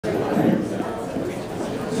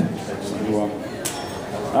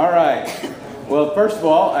All right. Well, first of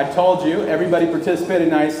all, I told you, everybody participated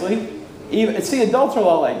nicely. Even, see, adults are a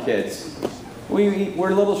lot like kids.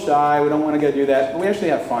 We're a little shy, we don't want to go do that, but we actually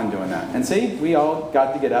have fun doing that. And see, we all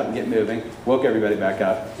got to get up and get moving, woke everybody back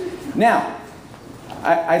up. Now,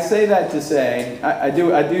 I say that to say, I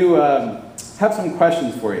do have some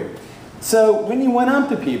questions for you. So when you went up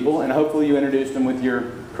to people, and hopefully you introduced them with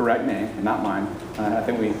your correct name, and not mine, I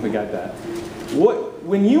think we got that.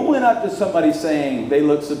 When you went up to somebody saying they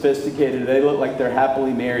look sophisticated, or they look like they're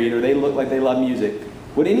happily married, or they look like they love music,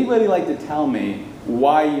 would anybody like to tell me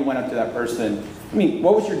why you went up to that person? I mean,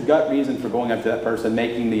 what was your gut reason for going up to that person,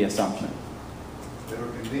 making the assumption? They were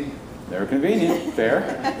convenient. They were convenient. Fair.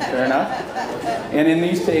 Fair enough. And in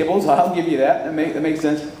these tables, I'll give you that. That makes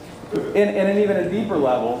sense. And even a deeper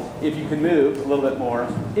level, if you can move a little bit more,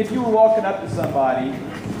 if you were walking up to somebody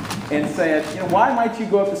and said, you know, why might you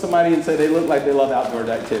go up to somebody and say they look like they love outdoor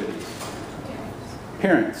activities?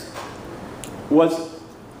 Appearance.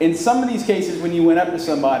 In some of these cases, when you went up to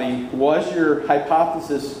somebody, was your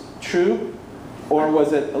hypothesis true, or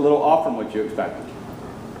was it a little off from what you expected?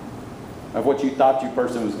 Of what you thought your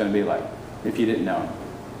person was going to be like, if you didn't know him?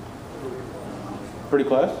 Pretty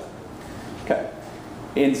close? Okay.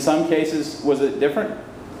 In some cases, was it different?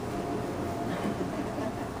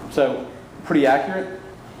 So, pretty accurate?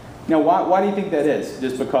 Now, why do you think that is?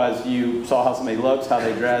 Just because you saw how somebody looks, how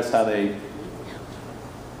they dress, how they...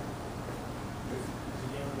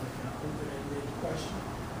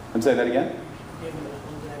 And say that again?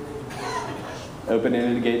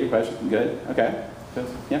 Open-ended, engaging question. Good. Okay.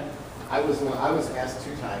 Yeah. I was asked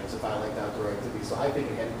 2 times if I liked outdoor activities, so I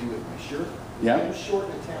think it had to do with my shirt. Yeah. I'm short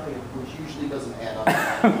and Italian, which usually doesn't add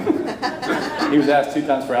up. He was asked 2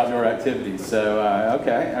 times for outdoor activities. So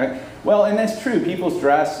okay. All right. Well, and that's true. People's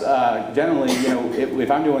dress generally, you know,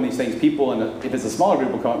 if I'm doing these things, people, if it's a smaller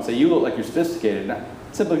group, will come up and say, "You look like you're sophisticated." Not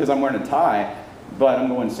simply because I'm wearing a tie. But I'm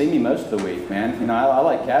going to see me most of the week, man. You know, I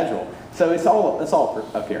like casual. So it's all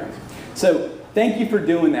appearance. So thank you for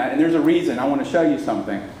doing that. And there's a reason. I want to show you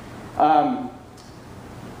something.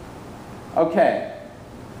 Okay.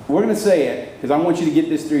 We're going to say it because I want you to get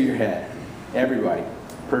this through your head. Everybody.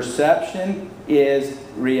 Perception is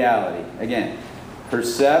reality. Again.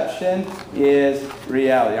 Perception is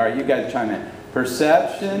reality. All right, you guys chime in.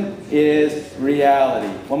 Perception is reality.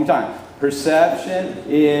 One more time. Perception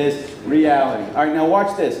is reality. All right, now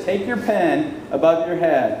watch this. Take your pen above your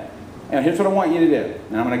head. And here's what I want you to do.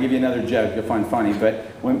 And I'm going to give you another joke you'll find funny. But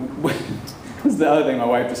this is the other thing my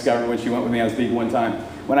wife discovered when she went with me on speak one time.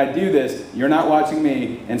 When I do this, you're not watching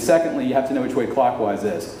me. And secondly, you have to know which way clockwise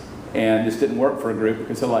is. And this didn't work for a group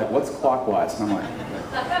because they're like, what's clockwise? And I'm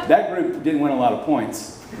like, that group didn't win a lot of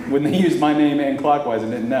points. When they used my name and clockwise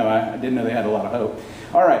and didn't know, I didn't know they had a lot of hope.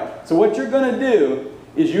 All right, so what you're going to do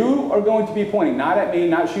is you are going to be pointing, not at me,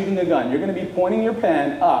 not shooting a gun. You're going to be pointing your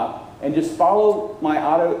pen up and just follow my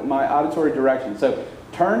auditory direction. So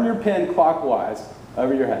turn your pen clockwise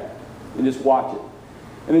over your head and just watch it.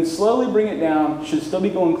 And then slowly bring it down. Should still be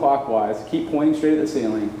going clockwise. Keep pointing straight at the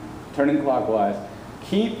ceiling, turning clockwise.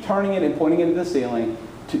 Keep turning it and pointing it at the ceiling.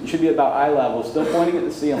 Should be about eye level, still pointing at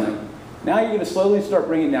the ceiling. Now you're going to slowly start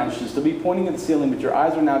bringing it down. You should still be pointing at the ceiling, but your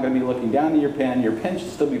eyes are now going to be looking down at your pen. Your pen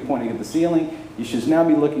should still be pointing at the ceiling. You should now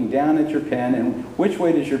be looking down at your pen. And which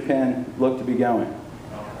way does your pen look to be going?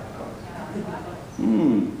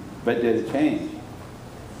 But did it change?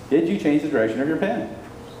 Did you change the direction of your pen?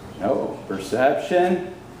 No.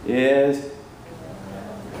 Perception is...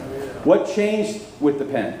 What changed with the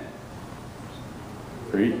pen?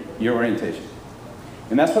 Your orientation.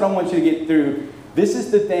 And that's what I want you to get through. This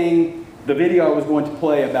is the thing, the video I was going to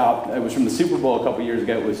play about, it was from the Super Bowl a couple years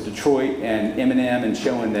ago. It was Detroit and Eminem and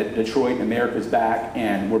showing that Detroit and America's back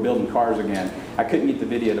and we're building cars again. I couldn't get the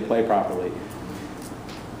video to play properly.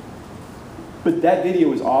 But that video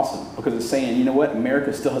was awesome because it's saying, you know what,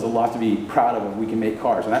 America still has a lot to be proud of and we can make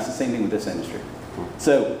cars. And that's the same thing with this industry.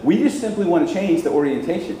 So we just simply want to change the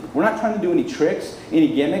orientation. We're not trying to do any tricks,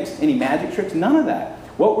 any gimmicks, any magic tricks, none of that.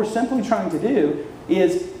 What we're simply trying to do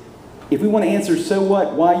is, if we want to answer so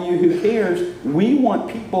what, why you, who cares, we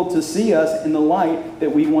want people to see us in the light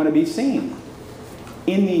that we want to be seen.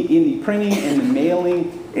 In the printing and the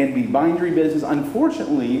mailing and the bindery business,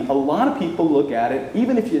 unfortunately, a lot of people look at it,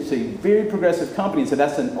 even if it's a very progressive company, and say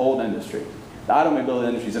that's an old industry. The automobile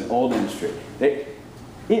industry is an old industry.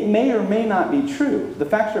 It may or may not be true. The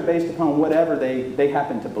facts are based upon whatever they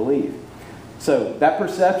happen to believe. So that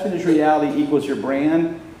perception is reality equals your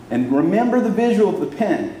brand. And remember the visual of the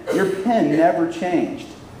pen. Your pen never changed.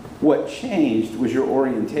 What changed was your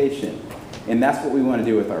orientation. And that's what we want to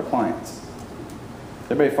do with our clients.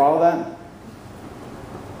 Everybody follow that?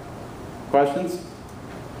 Questions?